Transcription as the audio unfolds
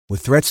With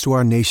threats to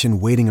our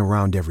nation waiting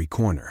around every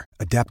corner,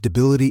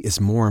 adaptability is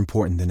more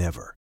important than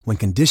ever. When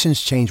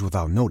conditions change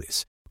without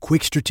notice,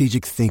 quick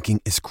strategic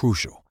thinking is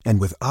crucial.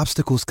 And with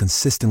obstacles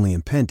consistently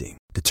impending,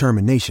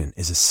 determination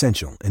is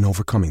essential in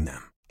overcoming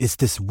them. It's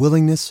this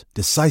willingness,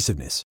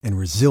 decisiveness, and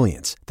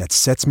resilience that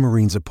sets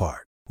Marines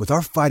apart. With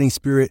our fighting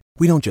spirit,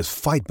 we don't just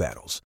fight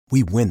battles,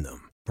 we win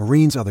them.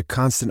 Marines are the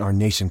constant our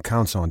nation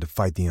counts on to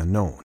fight the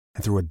unknown.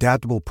 And through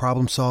adaptable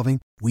problem solving,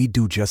 we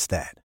do just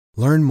that.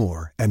 Learn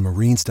more at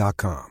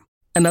marines.com.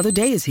 Another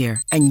day is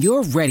here, and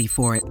you're ready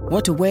for it.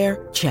 What to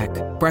wear? Check.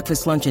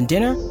 Breakfast, lunch, and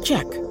dinner?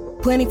 Check.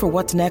 Planning for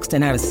what's next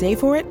and how to save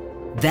for it?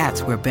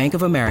 That's where Bank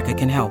of America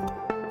can help.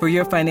 For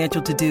your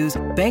financial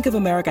to-dos, Bank of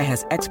America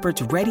has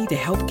experts ready to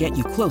help get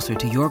you closer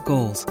to your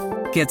goals.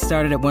 Get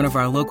started at one of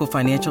our local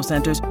financial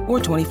centers or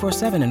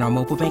 24/7 in our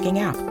mobile banking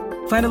app.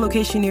 Find a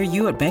location near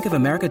you at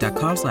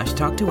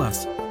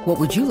bankofamerica.com/talktous. What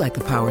would you like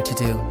the power to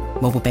do?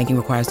 Mobile banking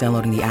requires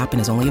downloading the app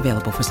and is only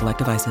available for select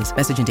devices.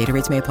 Message and data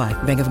rates may apply.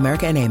 Bank of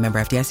America N.A., member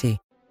FDIC.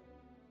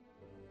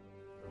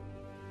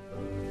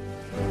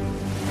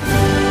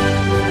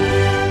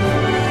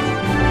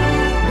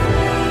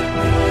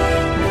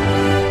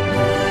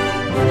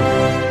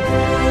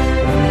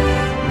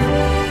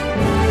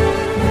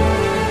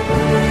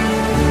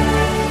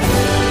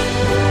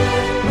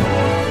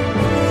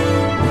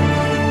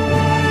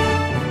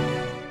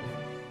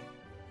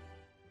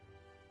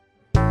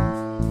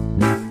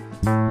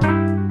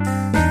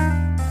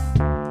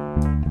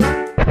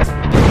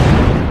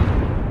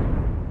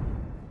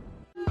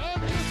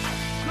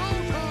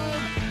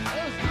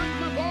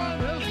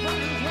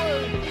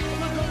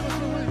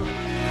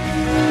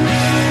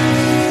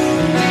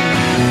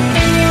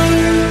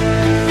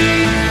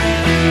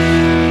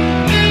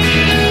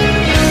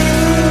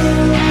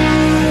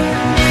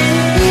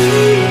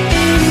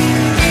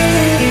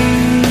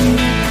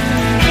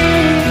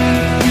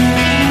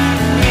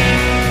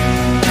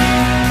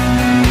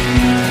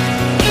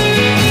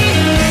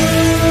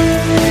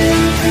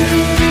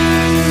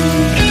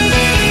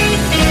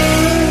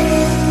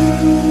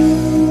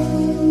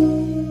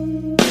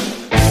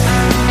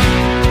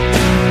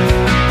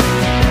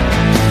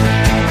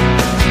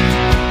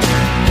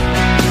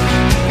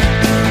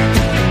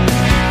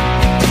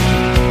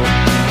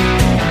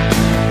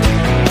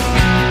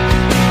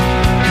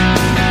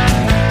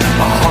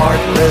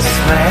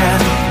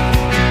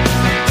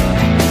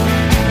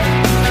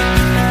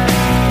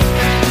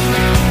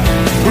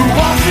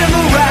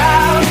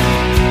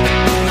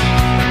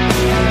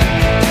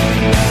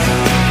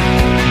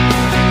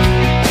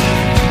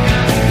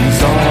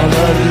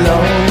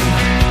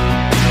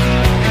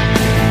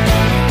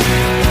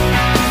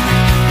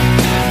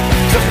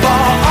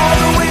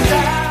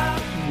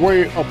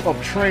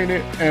 Of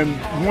training, and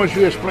once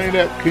you explain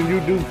that, can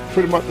you do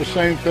pretty much the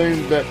same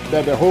thing that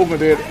the Hogan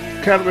did?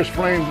 Kind of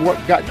explain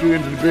what got you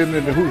into the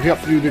business and who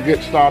helped you to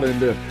get started in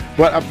this.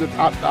 But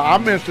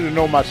I'm interested to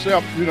know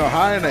myself,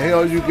 how in the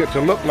hell you get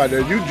to look like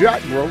that? You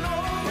jack, bro.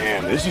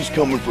 Man, this is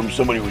coming from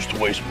somebody who's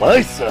twice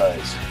my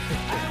size.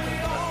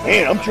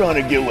 Man, I'm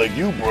trying to get like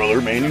you,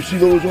 brother, man. You see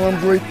those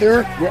arms right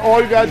there? Well,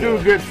 all you gotta do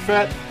is get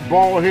fat,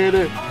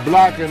 bald-headed,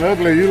 black, and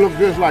ugly. You look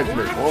just like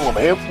me. Well, I'm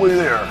halfway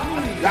there.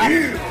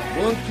 Yeah.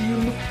 Monkey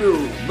in the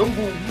Barrel,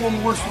 #1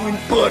 wrestling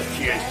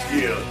podcast.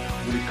 Yeah,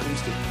 when it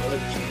comes to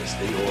podcasts,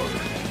 they are the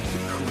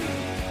cream,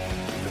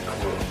 the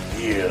crumb.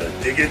 Yeah,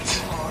 dig it.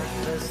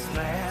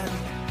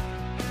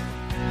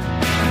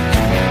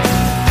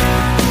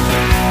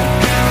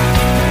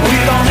 We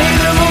don't need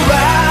them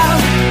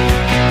around.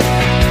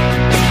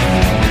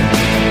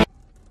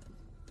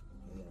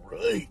 All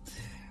right,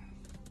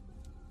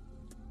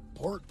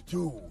 part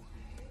 2.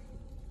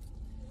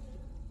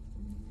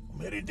 I'm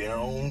headed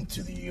down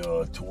to the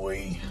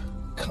Toy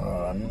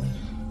Con,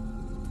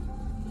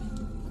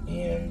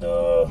 and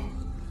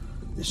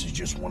this is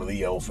just one of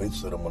the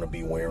outfits that I'm going to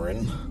be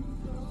wearing.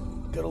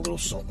 Got a little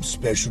something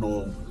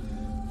special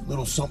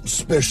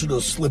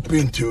to slip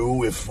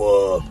into if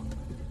I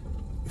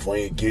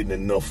ain't getting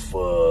enough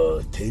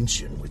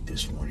attention with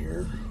this one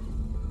here.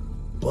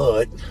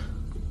 But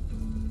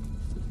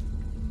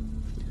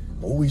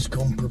always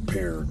come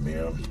prepared,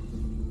 man.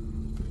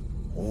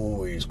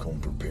 Always come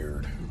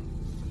prepared.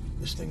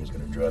 This thing is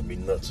going to drive me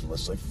nuts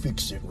unless I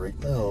fix it right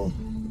now.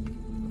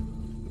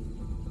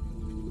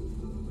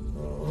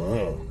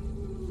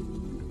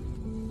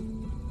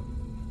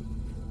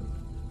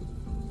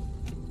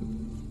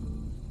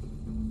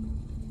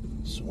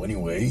 So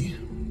anyway,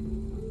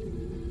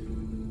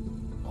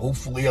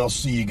 hopefully I'll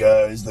see you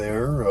guys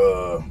there,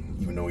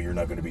 even though you're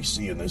not going to be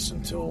seeing this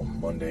until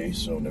Monday,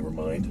 so never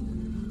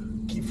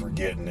mind. Keep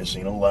forgetting this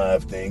ain't a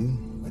live thing.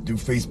 I do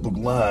Facebook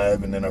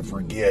Live, and then I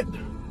forget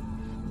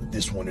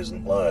this one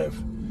isn't live.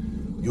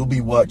 You'll be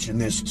watching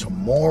this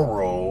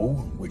tomorrow,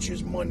 which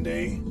is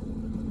Monday.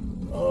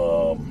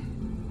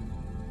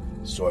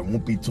 So I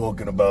won't be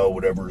talking about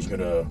whatever is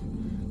gonna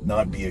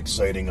not be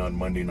exciting on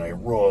Monday Night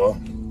Raw.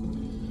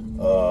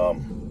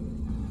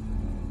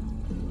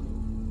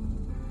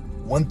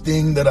 One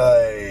thing that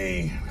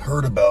I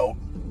heard about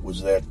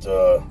was that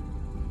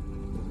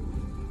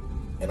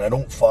and I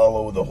don't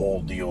follow the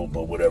whole deal,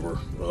 but whatever.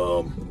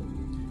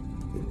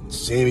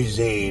 Sami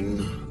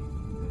Zayn,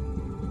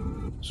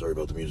 sorry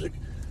about the music.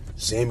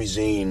 Sami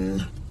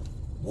Zayn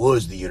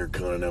was the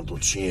Intercontinental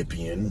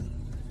Champion,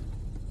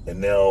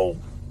 and now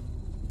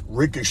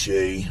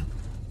Ricochet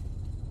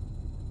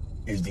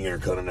is the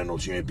Intercontinental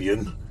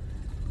Champion,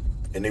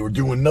 and they were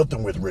doing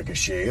nothing with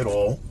Ricochet at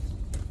all.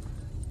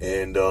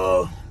 And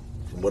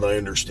from what I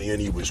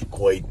understand, he was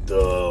quite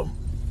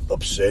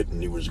upset,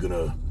 and he was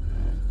gonna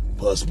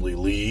possibly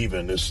leave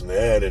and this and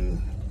that,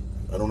 and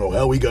I don't know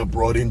how he got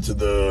brought into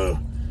the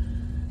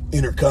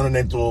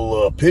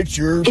Intercontinental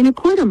picture. In a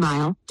quarter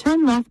mile,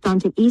 turn left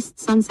onto East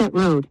Sunset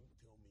Road.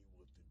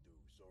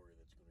 Sorry,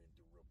 that's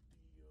going to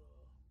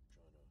interrupt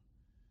trying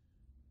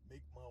to make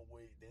my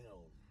way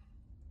down.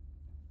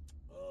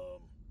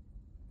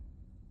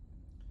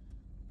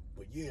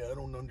 But yeah, I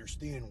don't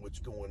understand what's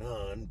going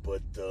on,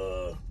 but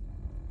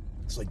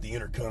it's like the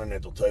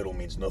Intercontinental title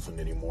means nothing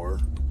anymore.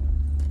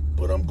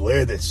 But I'm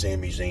glad that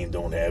Sami Zayn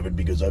don't have it,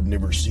 because I've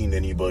never seen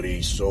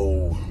anybody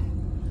so...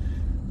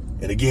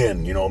 And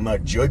again, you know, I'm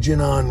not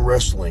judging on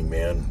wrestling,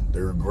 man.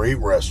 There are great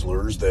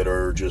wrestlers that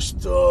are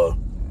just...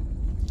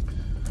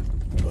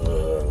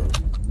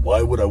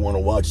 why would I want to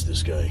watch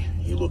this guy?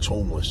 He looks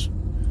homeless.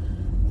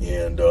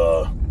 And,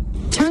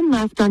 turn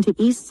left onto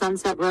East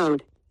Sunset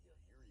Road.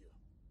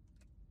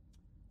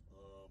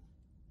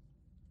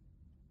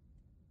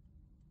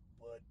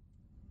 But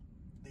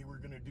they were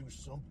going to do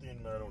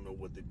something, I don't know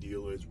what the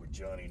deal is with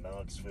Johnny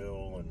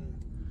Knoxville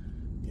and,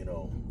 you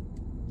know,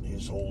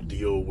 his whole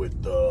deal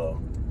with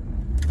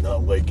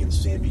not liking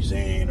Sami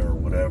Zayn or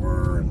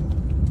whatever. And,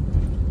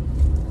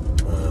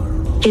 I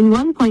don't know. In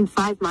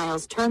 1.5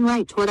 miles, turn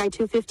right toward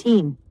I-215.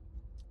 The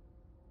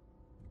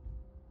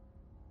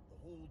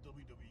whole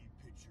WWE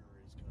picture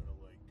is kind of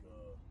like,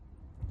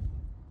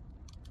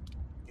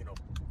 you know,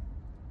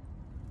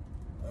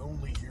 I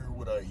only hear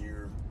what I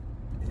hear,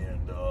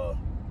 and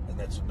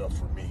that's enough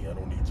for me. I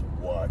don't need to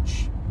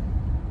watch.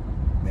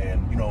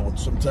 And, you know,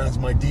 sometimes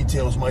my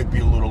details might be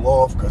a little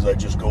off because I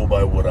just go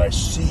by what I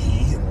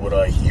see and what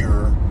I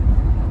hear.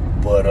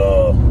 But,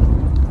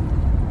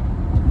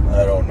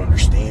 I don't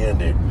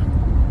understand it.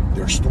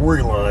 Their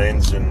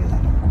storylines, and,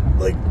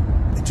 like,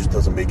 it just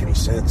doesn't make any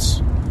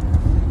sense.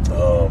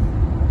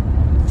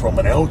 From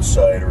an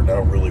outsider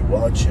not really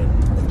watching.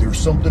 If there's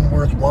something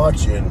worth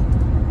watching,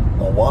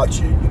 I'll watch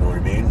it, you know what I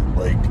mean?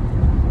 Like,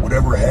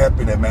 whatever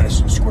happened at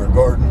Madison Square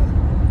Garden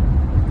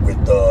with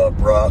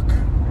Brock,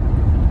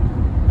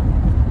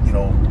 you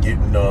know,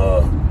 getting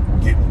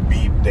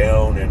beat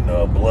down and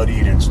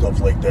bloodied and stuff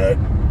like that.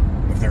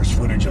 If there's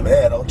footage of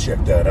that, I'll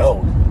check that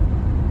out.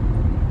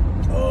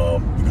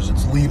 Because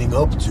it's leading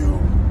up to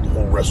the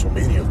whole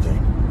WrestleMania thing.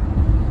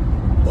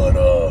 But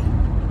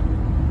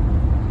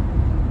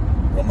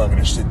I'm not going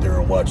to sit there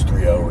and watch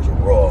 3 hours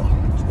of Raw.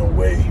 There's no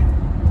way.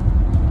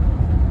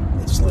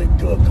 It's like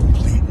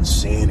complete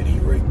insanity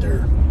right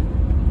there.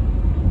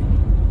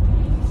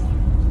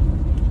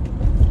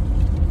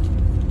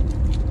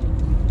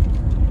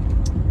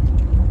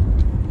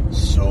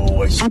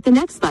 So I... At the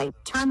next light,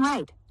 turn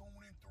right.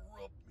 Don't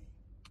interrupt me.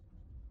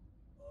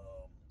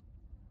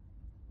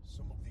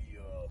 Some of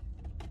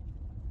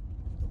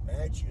the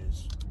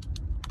matches...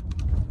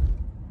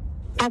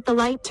 At the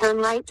light, turn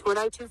right toward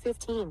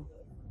I-215.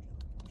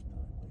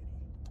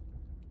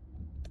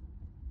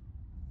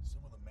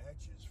 Some of the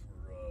matches for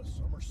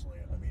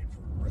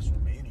for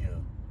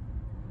WrestleMania,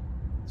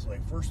 it's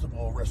like, first of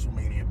all,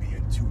 WrestleMania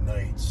being 2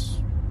 nights,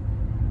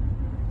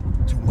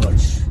 too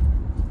much.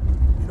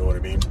 You know what I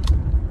mean?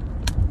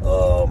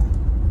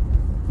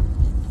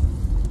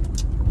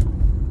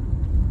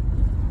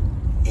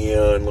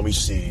 And let me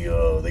see,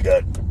 they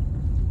got,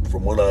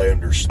 from what I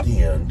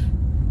understand,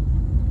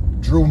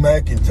 Drew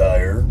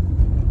McIntyre,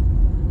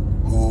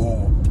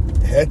 who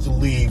had to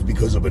leave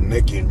because of a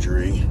neck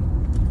injury,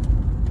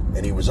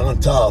 and he was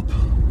on top,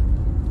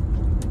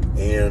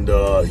 and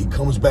he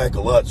comes back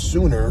a lot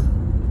sooner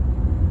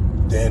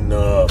than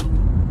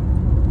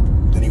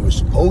he was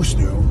supposed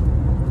to.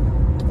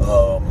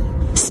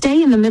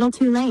 Stay in the middle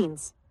 2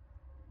 lanes.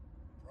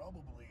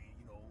 Probably,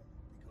 you know,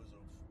 because of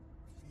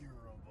fear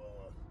of...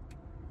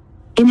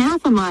 In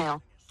half a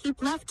mile,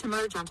 keep left to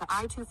merge onto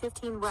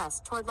I-215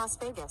 west toward Las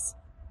Vegas.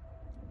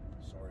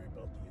 Sorry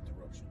about the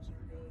interruptions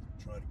there, guys. I'm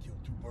trying to kill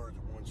 2 birds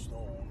with 1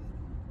 stone.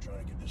 I'm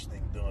trying to get this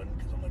thing done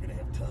because I'm not going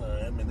to have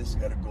time, and this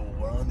has got to go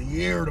on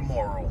the air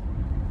tomorrow.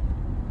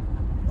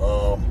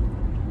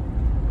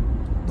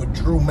 But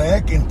Drew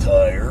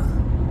McIntyre...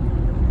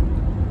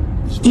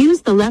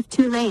 Use the left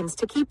 2 lanes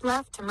to keep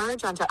left to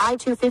merge onto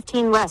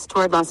I-215 west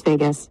toward Las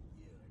Vegas.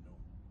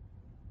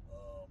 Yeah,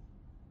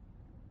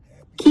 I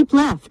know. Keep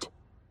left.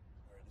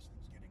 Alright, this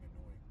thing's getting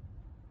annoying.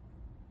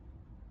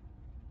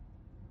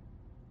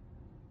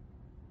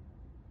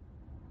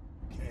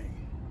 Okay.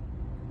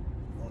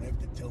 You don't have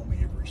to tell me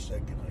every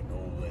second. I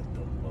know that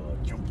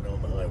I'm jumping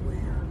on the highway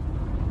here.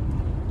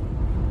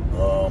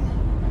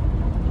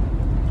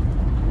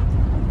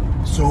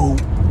 So,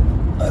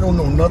 I don't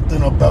don't know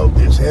nothing about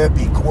this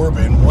Happy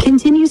Corbin.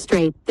 Continue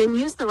straight, then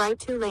use the right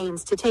 2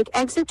 lanes to take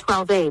exit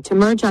 12A to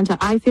merge onto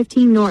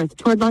I-15 North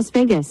toward Las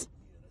Vegas.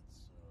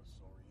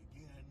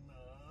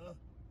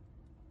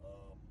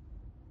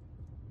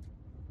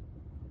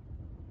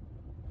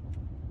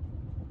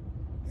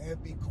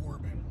 Happy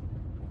Corbin.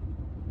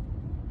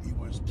 He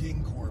was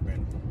King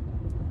Corbin.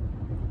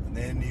 And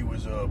then he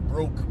was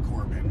broke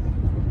Corbin.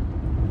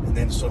 And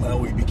then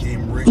somehow he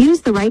became rich.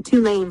 Use the right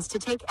 2 lanes to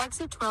take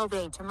exit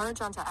 12A to merge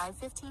onto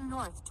I-15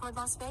 North toward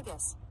Las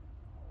Vegas.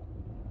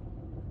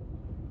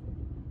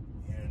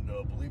 And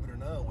believe it or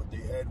not, what they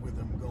had with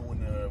him going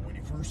when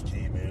he first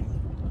came in,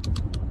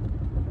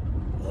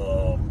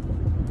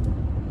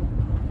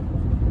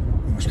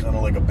 he was kind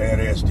of like a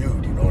badass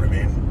dude, you know what I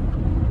mean?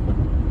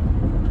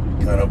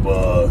 Kind of,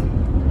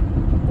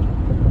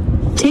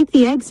 Take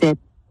the exit,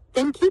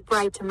 then keep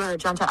right to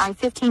merge onto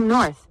I-15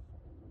 North.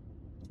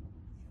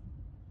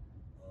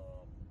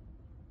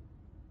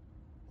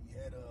 he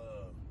had,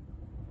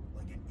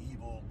 like an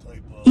evil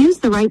type of... Use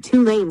the right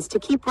 2 lanes to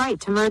keep right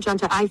to merge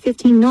onto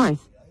I-15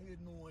 North. I had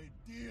no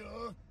idea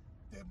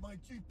that my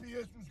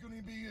GPS was going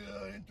to be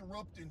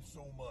interrupting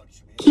so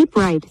much, man. Keep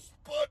right. The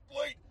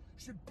spotlight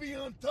should be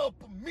on top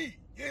of me,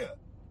 yeah.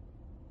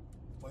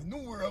 If I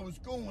knew where I was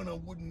going, I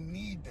wouldn't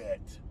need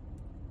that.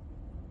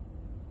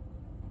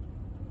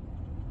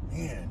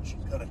 Man,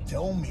 she's got to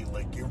tell me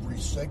like every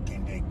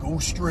second, hey, go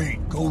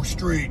straight, go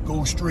straight,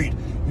 go straight.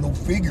 You know,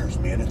 figures,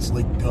 man. It's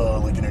like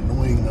an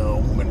annoying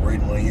woman right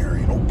in my ear.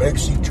 You know,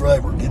 backseat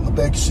driver, get in the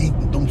back seat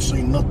and don't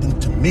say nothing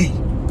to me.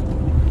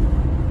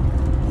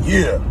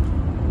 Yeah.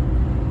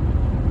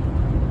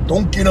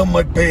 Don't get on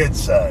my bad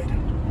side,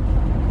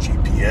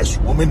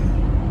 GPS woman.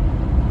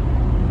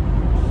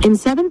 In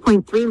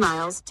 7.3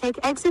 miles, take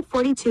exit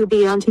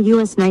 42B onto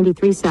US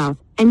 93 South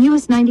and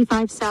US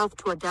 95 South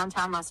toward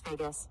downtown Las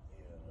Vegas.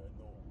 Yeah, I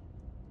know.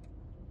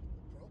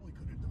 Probably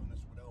could have done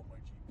this without my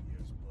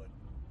GPS, but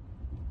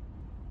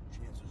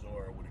chances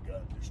are I would have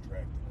gotten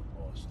distracted and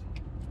lost.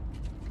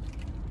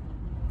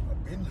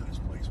 I've been to this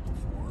place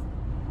before.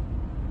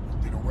 I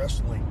did a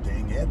wrestling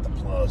thing at the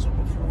plaza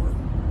before.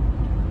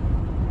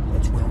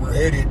 That's where we're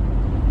headed.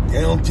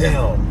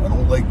 Downtown. I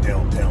don't like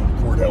downtown.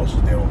 The courthouse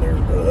is down there.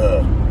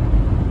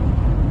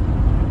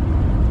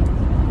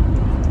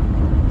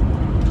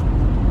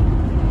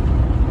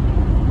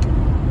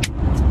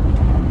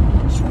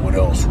 What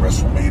else?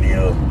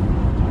 WrestleMania.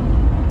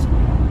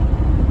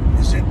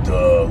 Is it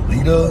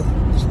Lita?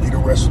 Is Lita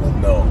wrestling?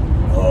 No.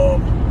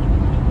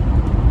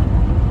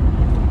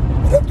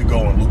 I'd have to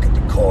go and look at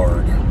the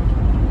card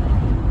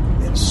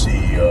and see.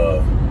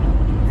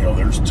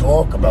 There's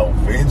talk about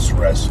Vince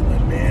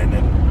wrestling, man,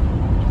 and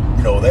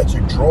that's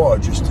a draw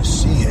just to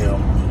see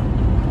him.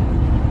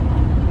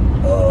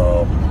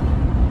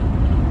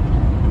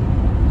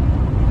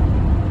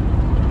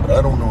 But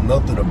I don't know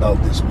nothing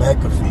about this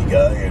McAfee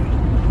guy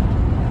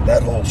and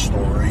that whole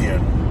story,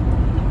 and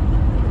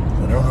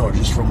I don't know,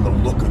 just from the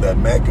look of that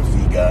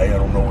McAfee guy, I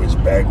don't know his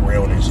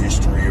background, his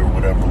history, or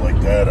whatever like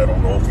that. I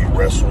don't know if he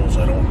wrestles,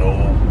 I don't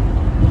know.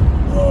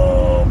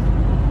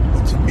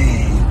 But to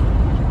me,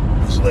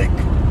 it's like,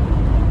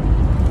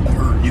 I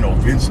heard,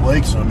 Vince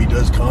likes him, he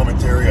does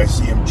commentary, I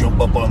see him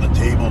jump up on the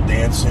table,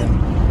 dancing,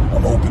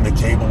 I'm hoping the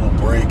table will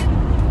break.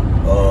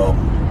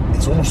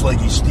 It's almost like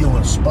he's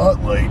stealing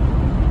spotlight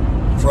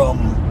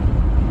from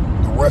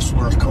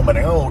wrestlers coming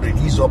out, and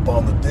he's up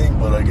on the thing,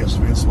 but I guess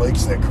Vince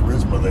likes that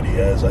charisma that he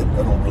has. I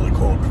don't really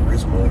call it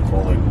charisma, I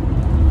call it,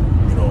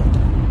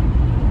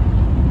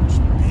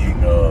 just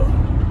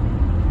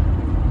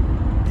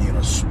being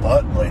a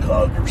spotlight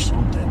hog or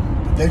something.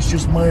 But that's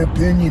just my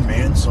opinion,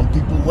 man. Some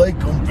people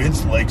like him.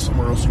 Vince likes him,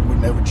 or else he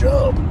wouldn't have a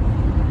job.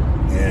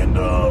 And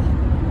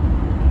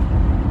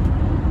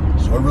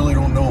so I really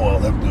don't know. I'll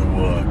have to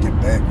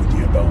get back with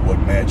you about what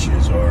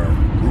matches are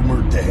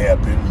rumored to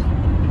happen.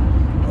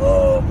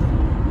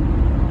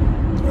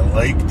 I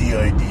like the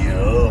idea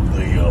of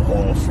the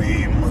Hall of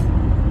Fame.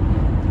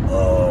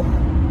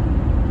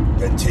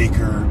 That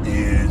Taker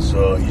is,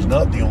 he's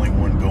not the only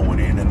one going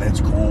in, and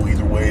that's cool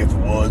either way, if it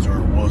was or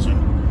it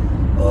wasn't.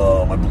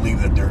 I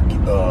believe that they're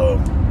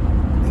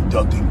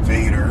inducting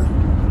Vader.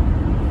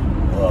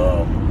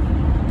 I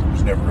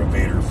was never a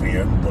Vader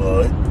fan,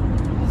 but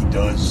he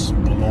does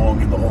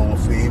belong in the Hall of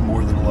Fame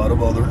more than a lot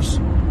of others.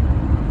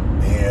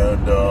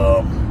 And,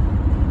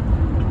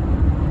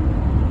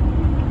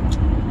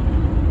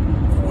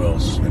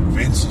 else. And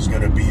Vince is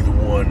going to be the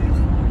one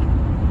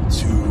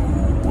to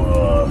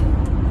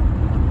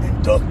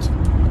induct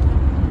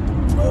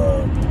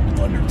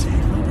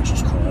Undertaker, which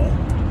is cool.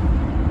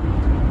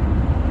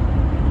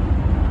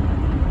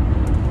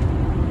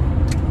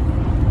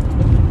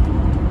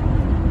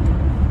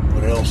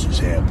 What else is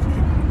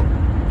happening?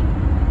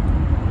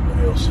 What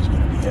else is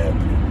going to be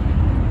happening?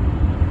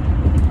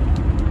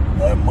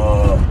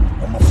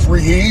 I'm a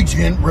free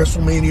agent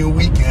WrestleMania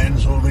weekend,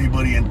 so if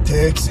anybody in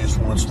Texas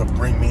wants to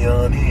bring me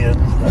on in,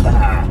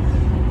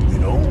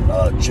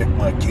 check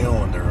my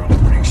calendar. I'm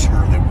pretty sure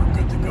that we're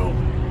good to go.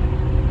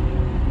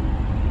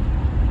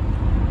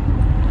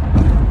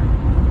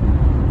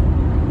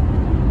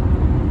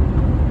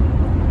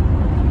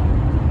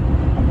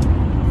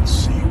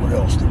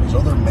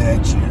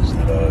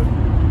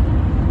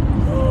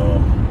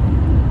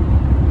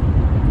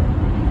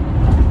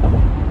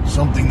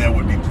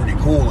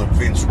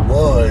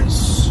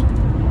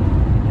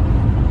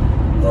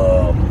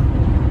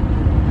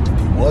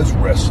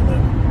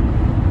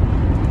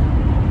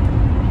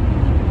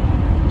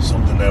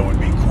 that would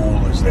be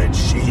cool is that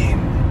Shane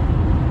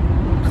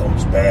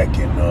comes back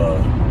and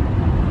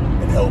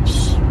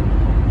helps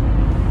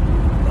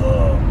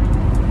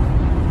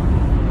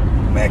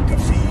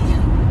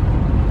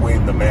McAfee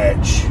win the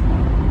match.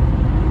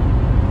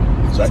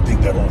 Because I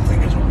think that whole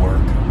thing is a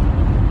work.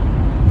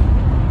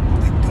 I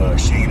think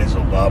Shane is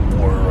a lot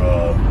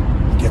more,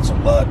 gets a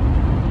lot,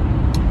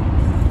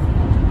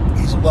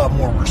 he's a lot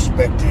more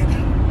respected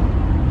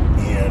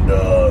and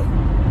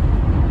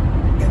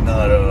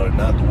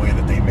not the way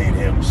that they made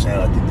him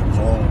sound. I think it was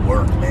all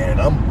work, man.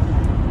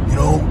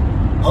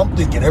 I'm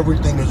thinking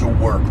everything is a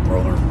work,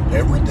 brother.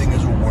 Everything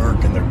is a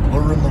work, and they're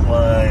blurring the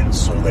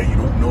lines so that you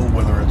don't know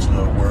whether it's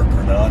a work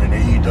or not. And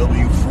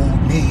AEW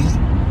fooled me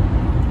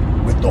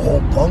with the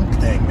whole Punk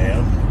thing,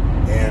 man.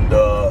 And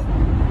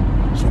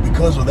so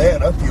because of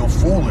that, I feel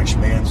foolish,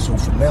 man. So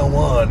from now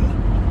on,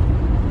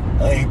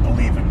 I ain't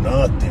believing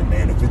nothing,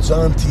 man. If it's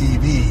on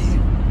TV,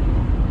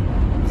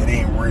 it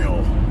ain't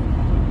real.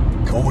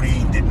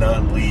 Cody did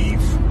not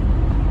leave.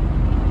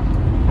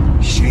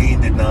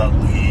 Shane did not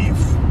leave.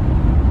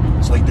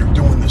 It's like they're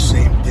doing the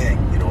same thing,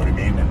 you know what I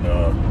mean? And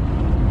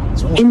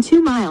in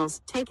 2 miles,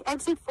 take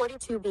exit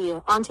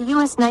 42B onto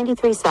US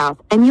 93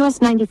 South and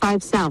US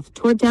 95 South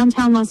toward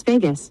downtown Las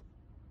Vegas.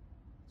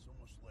 It's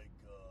almost like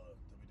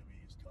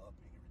WWE is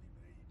copying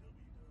everything that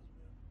AEW does,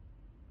 man.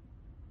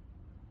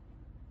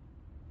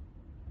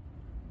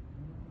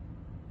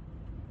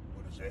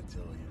 What does that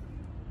tell you?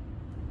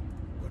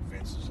 But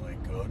Vince is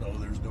like, oh no,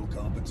 there's no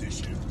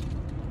competition.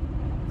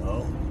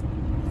 No?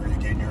 Where are you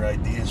getting your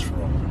ideas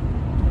from?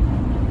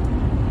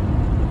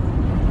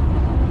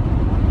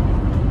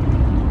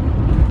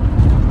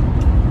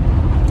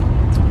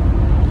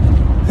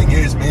 Thing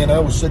is, man, I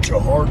was such a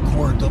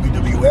hardcore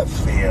WWF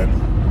fan.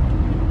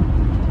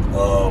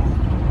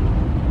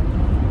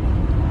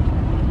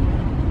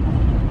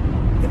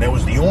 And that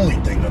was the only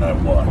thing that I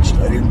watched.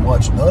 I didn't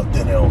watch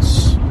nothing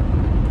else.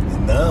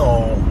 And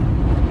now,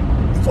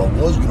 if I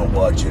was going to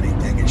watch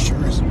anything, it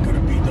sure isn't going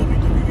to be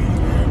WWE,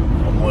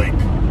 man. I'm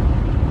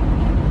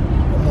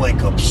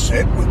like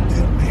upset with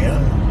them,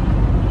 man.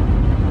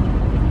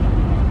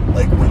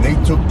 Like when they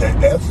took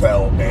that F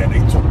out, man, they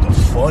took the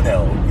fun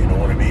out, you know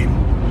what I mean?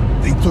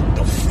 They took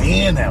the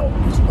fan out,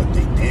 is what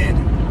they did.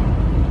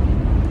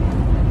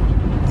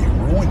 They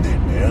ruined it,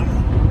 man.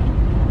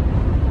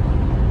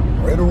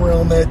 Right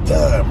around that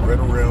time, right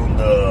around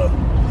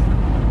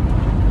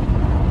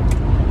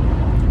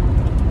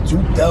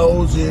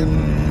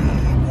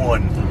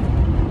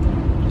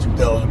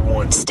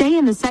 2001. Stay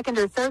in the second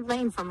or third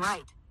lane from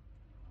right.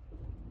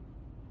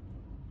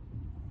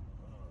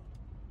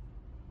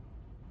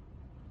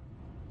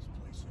 This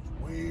place is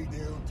way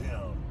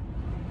downtown.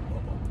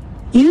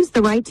 Use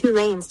the right 2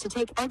 lanes to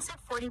take exit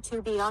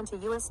 42B onto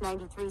US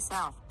 93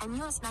 South and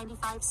US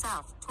 95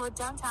 South toward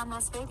downtown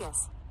Las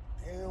Vegas.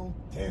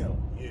 Downtown,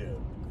 yeah.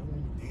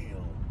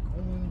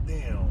 Going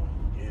down,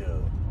 yeah.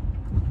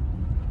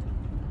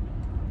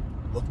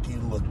 Lucky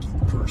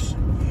person,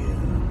 yeah.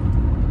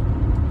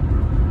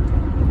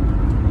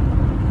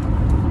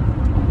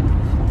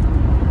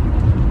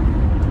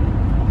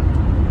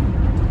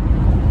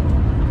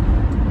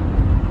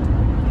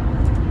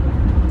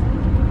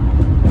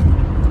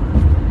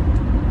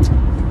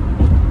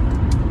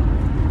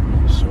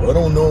 I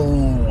don't know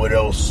what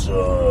else, I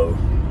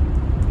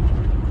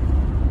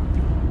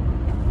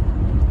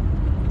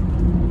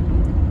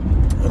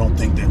don't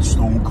think that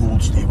Stone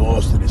Cold Steve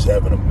Austin is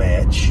having a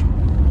match.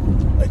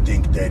 I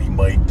think that he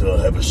might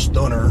have a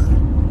stunner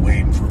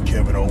waiting for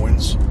Kevin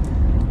Owens.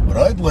 What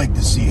I'd like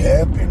to see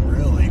happen,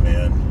 really,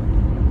 man,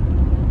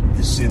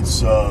 is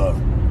since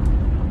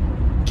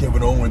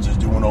Kevin Owens is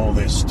doing all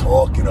this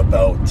talking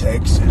about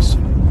Texas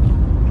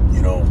and,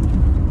 you know,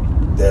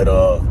 that,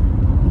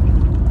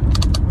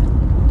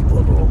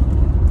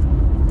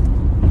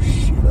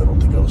 shit, I don't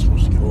think I was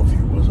supposed to get off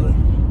here, was I?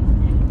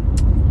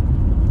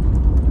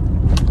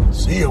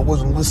 See, I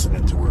wasn't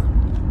listening to her.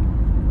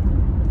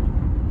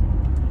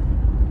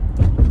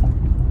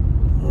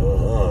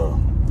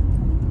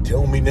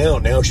 Tell me now.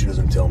 Now she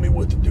doesn't tell me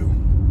what to do.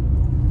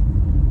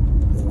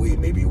 Oh, wait,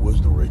 maybe it was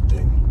the right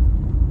thing.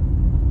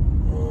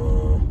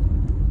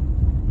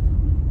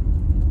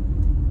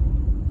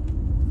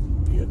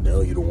 Yeah,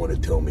 now you don't want to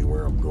tell me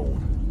where I'm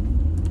going.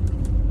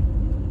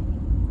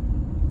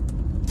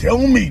 Tell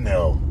me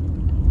now.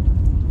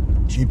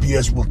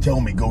 GPS will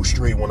tell me go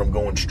straight when I'm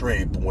going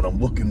straight, but when I'm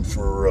looking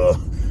for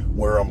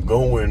where I'm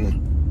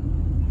going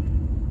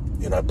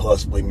and I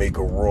possibly make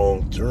a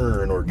wrong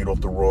turn or get off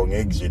the wrong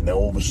exit, now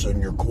all of a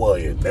sudden you're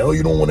quiet. Now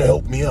you don't want to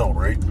help me out,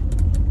 right?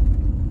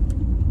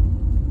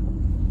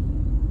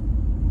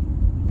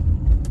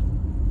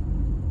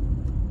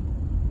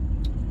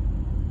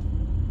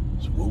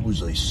 So what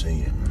was I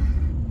saying?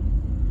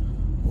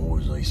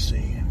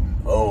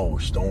 Oh,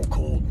 Stone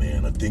Cold,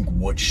 man. I think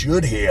what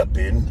should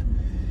happen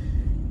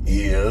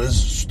is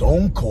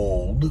Stone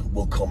Cold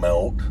will come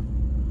out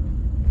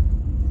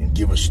and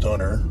give a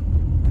stunner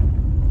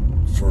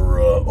for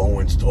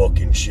Owens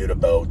talking shit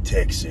about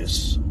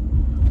Texas.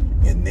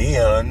 And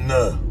then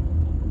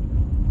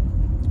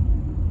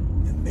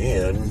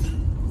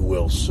Who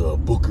else?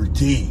 Booker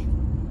T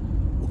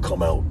will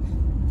come out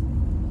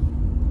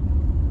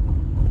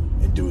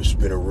and do a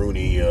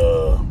spinneroonie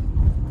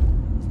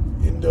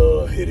and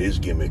hit his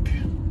gimmick.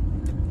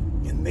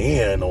 And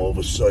then all of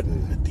a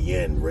sudden, at the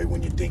end, right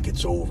when you think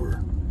it's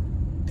over,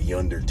 The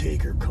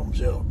Undertaker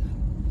comes out.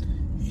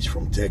 He's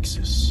from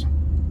Texas.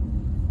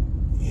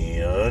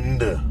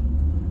 And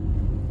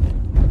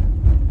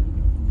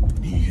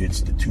he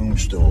hits the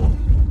tombstone.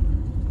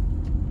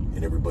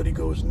 And everybody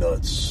goes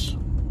nuts.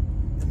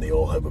 And they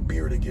all have a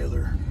beer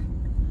together.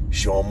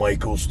 Shawn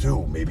Michaels,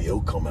 too. Maybe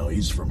he'll come out.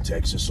 He's from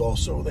Texas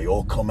also. They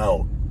all come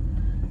out.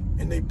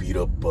 And they beat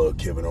up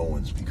Kevin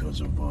Owens because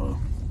of... Alright,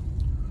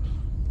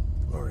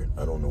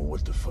 I don't know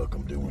what the fuck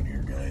I'm doing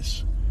here,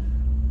 guys.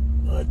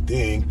 I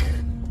think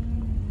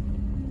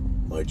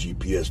my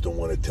GPS don't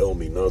want to tell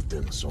me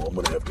nothing, so I'm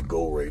going to have to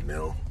go right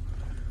now.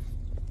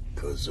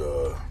 Because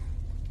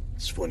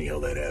it's funny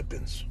how that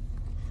happens.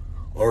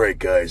 Alright,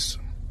 guys.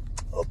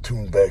 I'll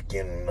tune back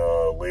in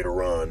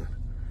later on.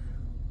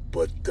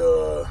 But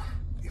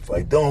if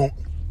I don't,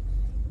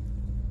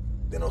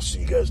 then I'll see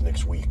you guys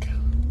next week.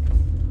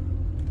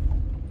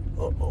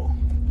 Uh-oh.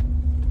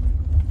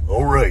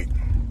 Alright.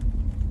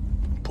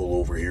 Pull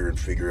over here and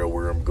figure out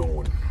where I'm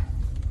going.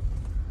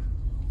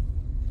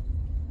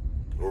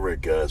 Alright,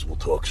 guys. We'll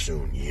talk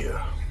soon.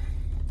 Yeah.